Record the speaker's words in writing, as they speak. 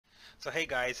So hey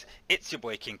guys, it's your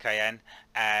boy Kyn Kyan,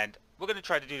 and we're going to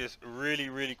try to do this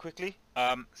really quickly.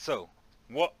 So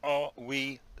what are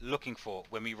we looking for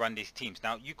when we run these teams?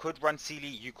 Now you could run Seeley,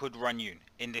 you could run Yuan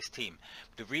in this team.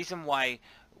 The reason why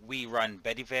we run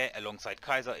Bedivere alongside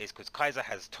Kaiser is because Kaiser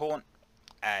has taunt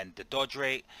and the dodge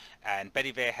rate, and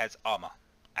Bedivere has armor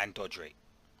and dodge rate.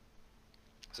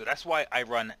 So that's why I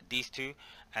run these two,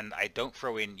 and I don't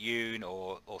throw in Yoon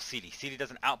or Seeley. Seeley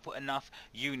doesn't output enough.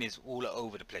 Yoon is all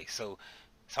over the place. So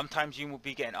sometimes Yoon will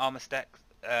be getting armor stack,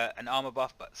 an armor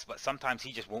buff, but sometimes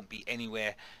he just won't be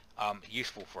anywhere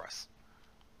useful for us.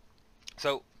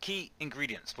 So key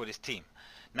ingredients for this team.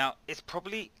 Now it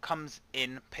probably comes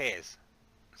in pairs.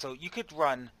 So you could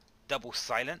run double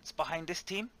silence behind this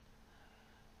team,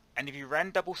 and if you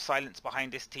ran double silence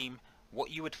behind this team,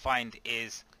 what you would find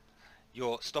is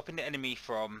you're stopping the enemy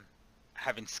from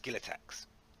having skill attacks.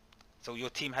 So your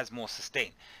team has more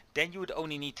sustain. Then you would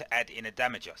only need to add in a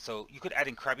damager. So you could add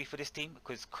in Krabby for this team,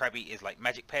 because Krabby is like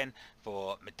Magic Pen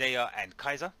for Medea and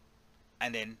Kaiser.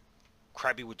 And then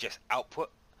Krabby would just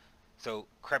output. So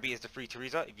Krabby is the free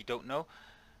Teresa, if you don't know.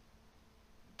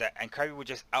 And Krabby would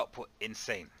just output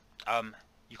insane.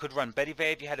 You could run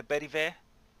Bedivere if you had a Bedivere,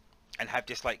 and have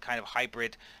this like kind of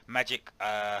hybrid magic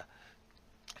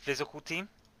physical team.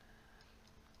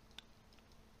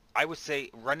 I would say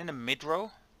running a mid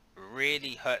row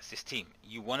really hurts this team.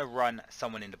 You want to run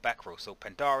someone in the back row. So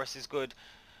Pandaris is good.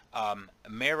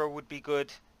 Mero would be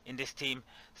good in this team.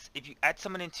 If you add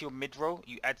someone into your mid row,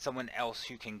 you add someone else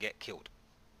who can get killed.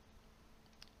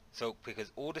 So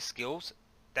because all the skills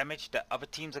damage that other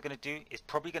teams are going to do is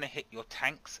probably going to hit your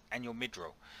tanks and your mid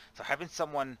row. So having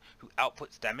someone who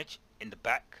outputs damage in the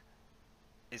back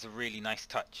is a really nice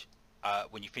touch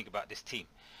when you think about this team.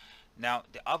 Now,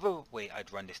 the other way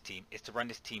I'd run this team is to run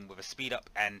this team with a speed up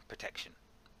and protection.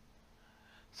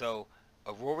 So,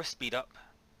 Aurora speed up,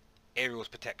 Aerial's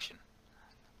protection.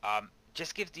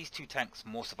 Just gives these two tanks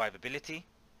more survivability.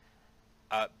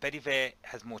 Bedivere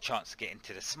has more chance to get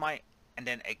into the smite. And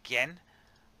then again,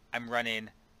 I'm running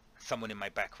someone in my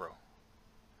back row.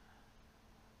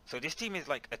 So this team is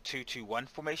like a 2-2-1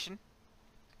 formation.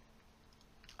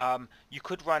 You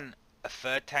could run a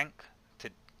third tank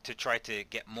to try to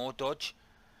get more dodge,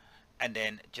 and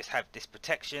then just have this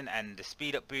protection and the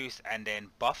speed up boost and then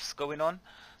buffs going on.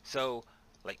 So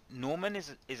like Norman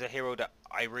is a hero that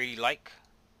I really like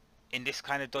in this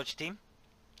kind of dodge team,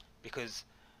 because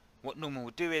what Norman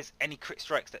will do is any crit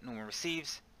strikes that Norman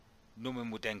receives, Norman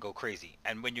will then go crazy.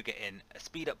 And when you get in a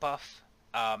speed up buff,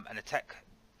 an attack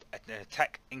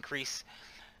increase,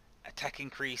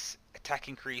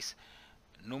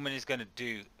 Norman is going to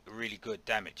do really good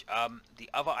damage. The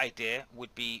other idea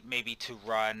would be maybe to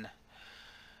run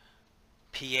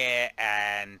Pierre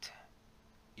and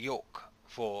York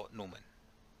for Norman.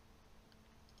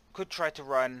 Could try to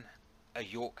run a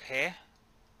York here,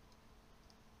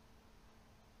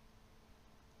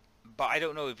 but I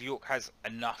don't know if York has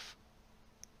enough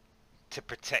to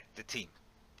protect the team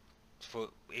for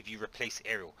if you replace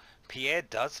Aerial. Pierre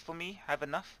does for me have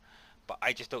enough, but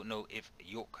I just don't know if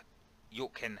York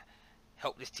can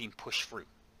help this team push through.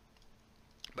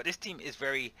 But this team is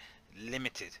very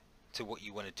limited to what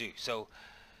you want to do. So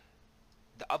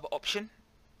the other option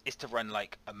is to run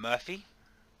like a Murphy,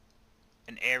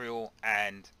 an Aerial,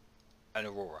 and an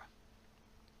Aurora.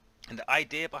 And the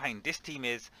idea behind this team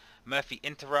is Murphy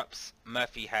interrupts.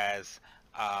 Murphy has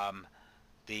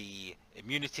the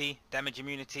immunity, damage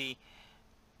immunity.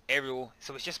 Aerial,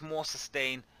 so it's just more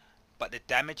sustain, but the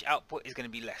damage output is going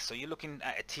to be less. So you're looking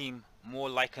at a team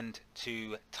more likened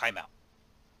to Timeout.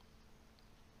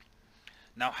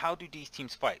 Now, how do these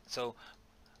teams fight? So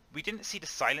we didn't see the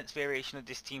silence variation of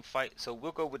this team fight, so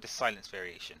we'll go with the silence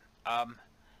variation.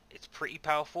 It's pretty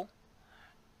powerful,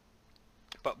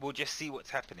 but we'll just see what's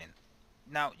happening.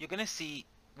 Now, you're going to see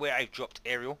where I've dropped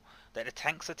Aerial that the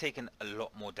tanks are taking a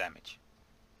lot more damage.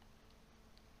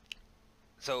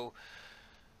 So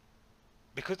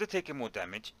because they're taking more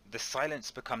damage, the silence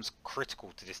becomes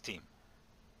critical to this team.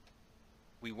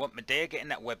 We want Medea getting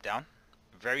that web down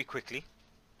very quickly.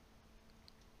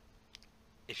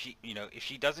 If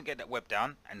she doesn't get that web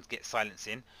down and get silence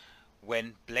in,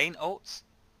 when Blaine ults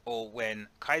or when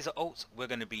Kaiser ults, we're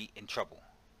going to be in trouble.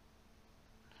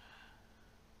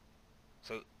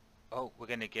 So, we're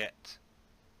going to get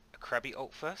a Krabby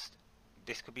ult first.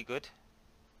 This could be good.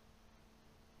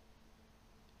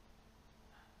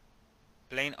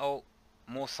 Blaine ult,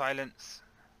 more silence,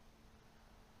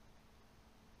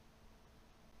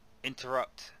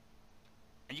 interrupt,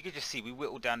 and you can just see we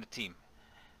whittle down the team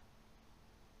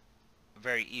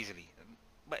very easily.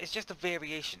 But it's just a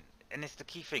variation, and it's the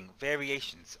key thing,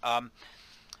 variations.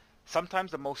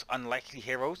 Sometimes the most unlikely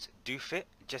heroes do fit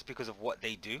just because of what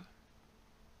they do.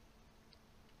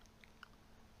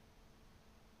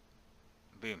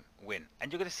 Boom, win.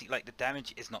 And you're going to see like the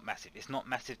damage is not massive. It's not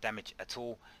massive damage at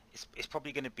all. It's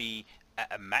probably going to be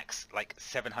at a max like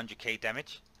 700k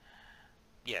damage.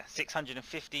 Yeah,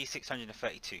 650,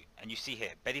 632. And you see here,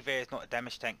 Bedivere is not a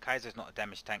damage tank, Kaiser is not a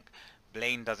damage tank,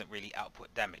 Blaine doesn't really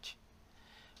output damage.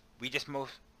 We just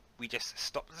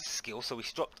stopped the skill, so we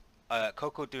stopped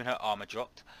Coco doing her armor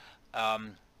dropped.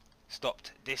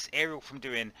 Stopped this Ariel from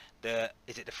doing the,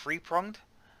 is it the free pronged?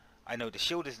 I know the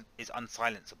shield is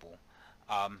unsilenceable.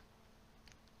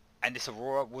 And this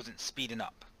Aurora wasn't speeding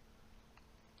up.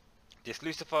 This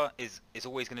Lucifer is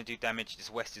always going to do damage,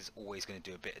 this West is always going to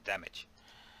do a bit of damage.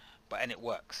 And it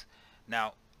works.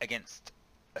 Now, against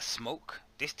a Smoke,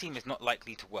 this team is not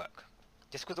likely to work.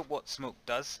 Just because of what Smoke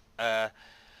does.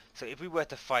 So if we were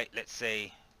to fight, let's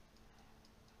say,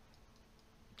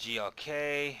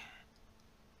 GRK,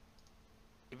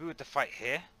 if we were to fight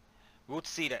here, we would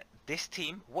see that this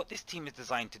team, what this team is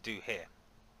designed to do here,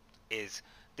 is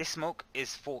this Smoke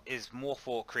is more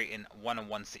for creating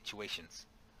one-on-one situations.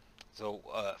 So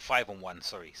 5-on-1,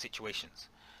 sorry, situations.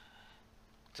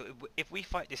 So if we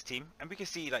fight this team, and we can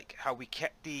see like how we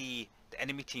kept the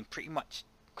enemy team pretty much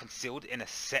concealed in a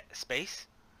set space.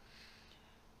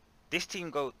 This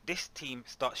team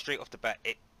starts straight off the bat.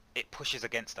 It pushes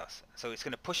against us, so it's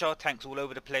going to push our tanks all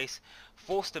over the place,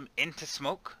 force them into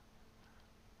Smoke.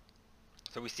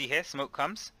 So we see here, Smoke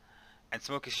comes, and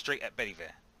Smoke is straight at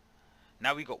Bedivere.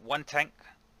 Now we got one tank,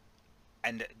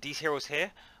 and these heroes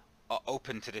here are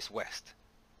open to this West.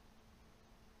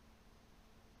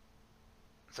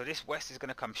 So this West is going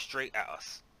to come straight at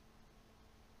us.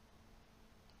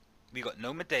 We got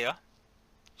no Medea.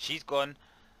 She's gone.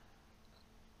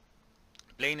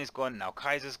 Blaine is gone. Now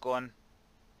Kaiser's gone.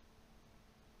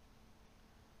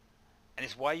 And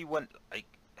it's why you want, like,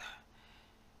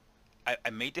 I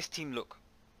made this team look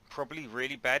probably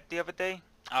really bad the other day.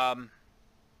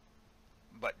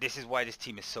 But this is why this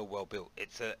team is so well built.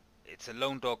 It's a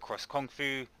Lone Dog cross Kung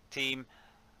Fu team.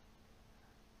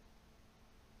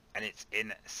 And it's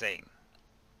insane.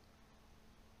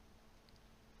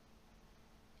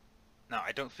 Now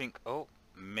I don't think, oh,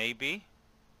 maybe.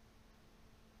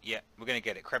 Yeah, we're going to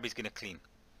get it. Krabby's going to clean.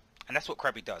 And that's what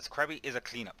Krabby does. Krabby is a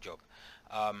cleanup job.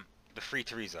 The free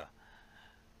Teresa.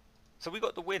 So we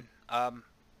got the win.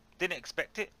 Didn't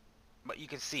expect it. But you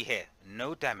can see here,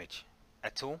 no damage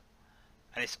at all.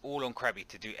 And it's all on Krabby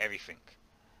to do everything.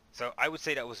 So I would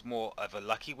say that was more of a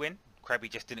lucky win. Krabby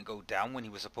just didn't go down when he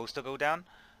was supposed to go down.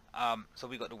 So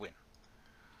we got the win.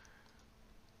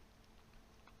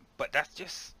 But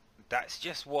that's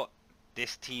just what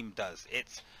this team does.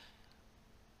 It's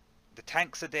the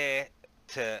tanks are there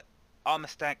to armor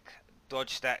stack,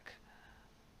 dodge stack,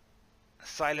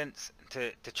 silence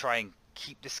to try and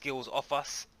keep the skills off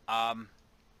us, and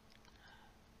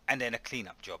then a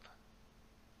cleanup job.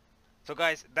 So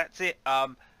guys, that's it.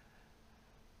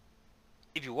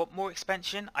 If you want more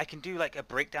expansion, I can do like a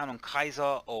breakdown on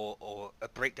Kaiser or a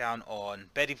breakdown on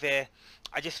Bedivere.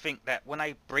 I just think that when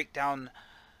I break down,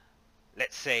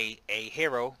 let's say, a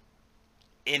hero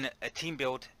in a team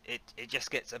build, it just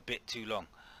gets a bit too long.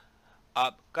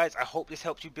 Guys, I hope this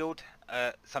helps you build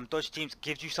some dodge teams,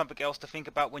 gives you something else to think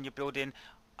about when you're building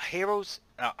heroes.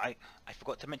 I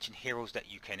forgot to mention heroes that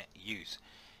you can use.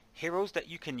 Heroes that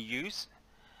you can use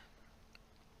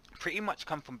pretty much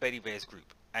come from Bedivere's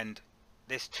group, and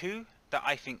there's two that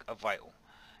I think are vital.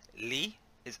 Lee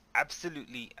is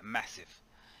absolutely massive.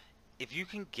 If you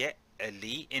can get a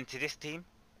Lee into this team,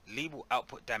 Lee will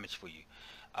output damage for you.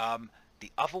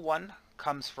 The other one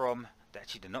comes from,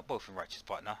 actually they're not both in Righteous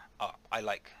Partner. I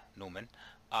like Norman.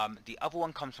 The other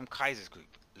one comes from Kaiser's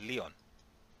group, Leon.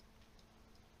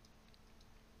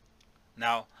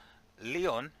 Now,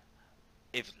 Leon,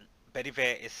 if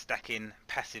Bedivere is stacking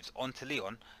passives onto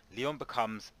Leon, Leon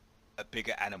becomes a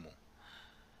bigger animal.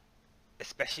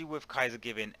 Especially with Kaiser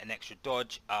giving an extra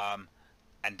dodge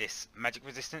and this magic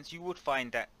resistance, you would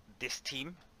find that this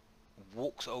team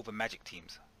walks over magic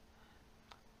teams.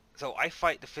 So I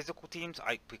fight the physical teams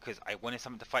because I wanted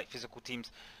something to fight physical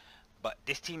teams, but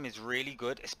this team is really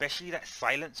good, especially that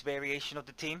silence variation of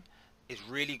the team is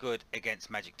really good against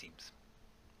magic teams.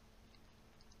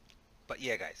 But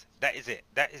yeah guys, that is it.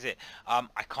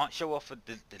 I can't show off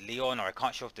the Leon, or I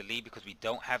can't show off the Lee because we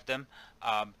don't have them.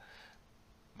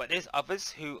 But there's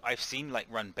others who I've seen like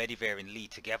run Bedivere and Lee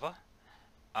together,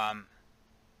 and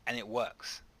it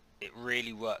works. It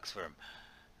really works for him.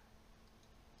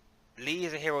 Lee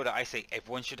is a hero that I say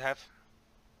everyone should have,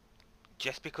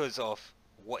 just because of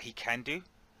what he can do,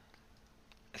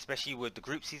 especially with the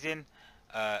groups he's in.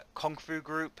 Kung Fu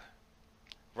group,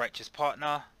 Righteous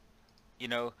Partner. You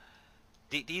know,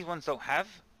 these ones don't have,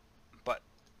 but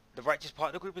the Righteous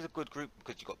Partner group is a good group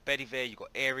because you've got Betty there, you've got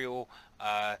Ariel,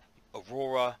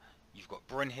 Aurora, you've got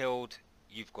Brunhild,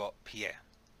 you've got Pierre.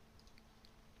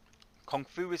 Kung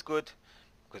Fu is good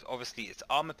because obviously it's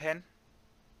armor pen,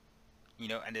 you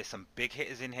know, and there's some big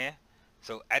hitters in here.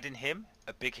 So adding him,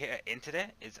 a big hitter, into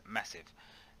there is massive.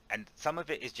 And some of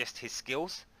it is just his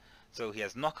skills. So he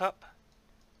has knock up,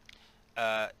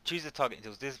 choose the target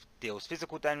deals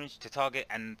physical damage to target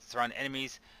and surrounding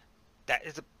enemies. That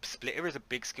is a splitter is a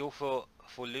big skill for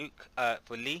Lee.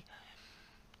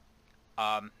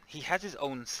 He has his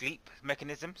own sleep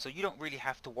mechanism, so you don't really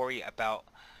have to worry about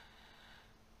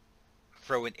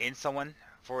throwing in someone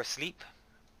for a sleep.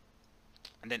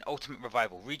 And then ultimate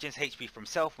revival regens HP from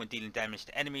self when dealing damage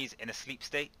to enemies in a sleep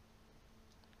state.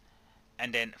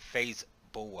 And then phase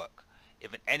bulwark.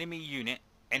 If an enemy unit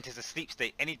enters a sleep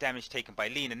state, any damage taken by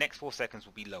Lee in the next 4 seconds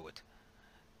will be lowered.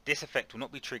 This effect will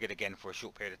not be triggered again for a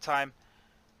short period of time.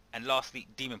 And lastly,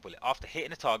 demon bullet. After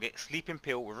hitting a target, sleeping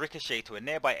pill will ricochet to a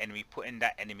nearby enemy, putting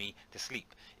that enemy to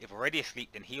sleep. If already asleep,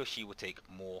 then he or she will take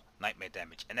more nightmare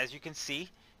damage. And as you can see,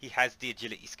 he has the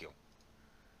agility skill.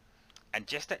 And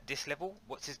just at this level,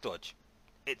 what's his dodge?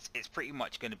 It's pretty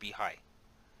much going to be high.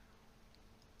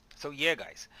 So yeah,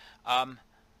 guys,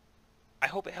 I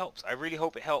hope it helps. I really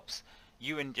hope it helps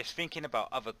you in just thinking about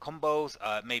other combos,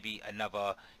 maybe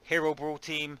another hero brawl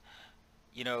team.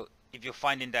 You know, if you're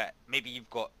finding that maybe you've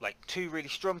got like 2 really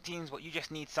strong teams, but you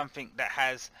just need something that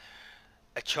has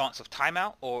a chance of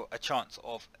timeout or a chance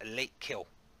of a late kill.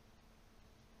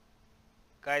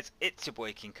 Guys, it's your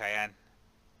boy Kyn Kyan.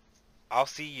 I'll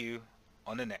see you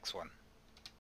on the next one.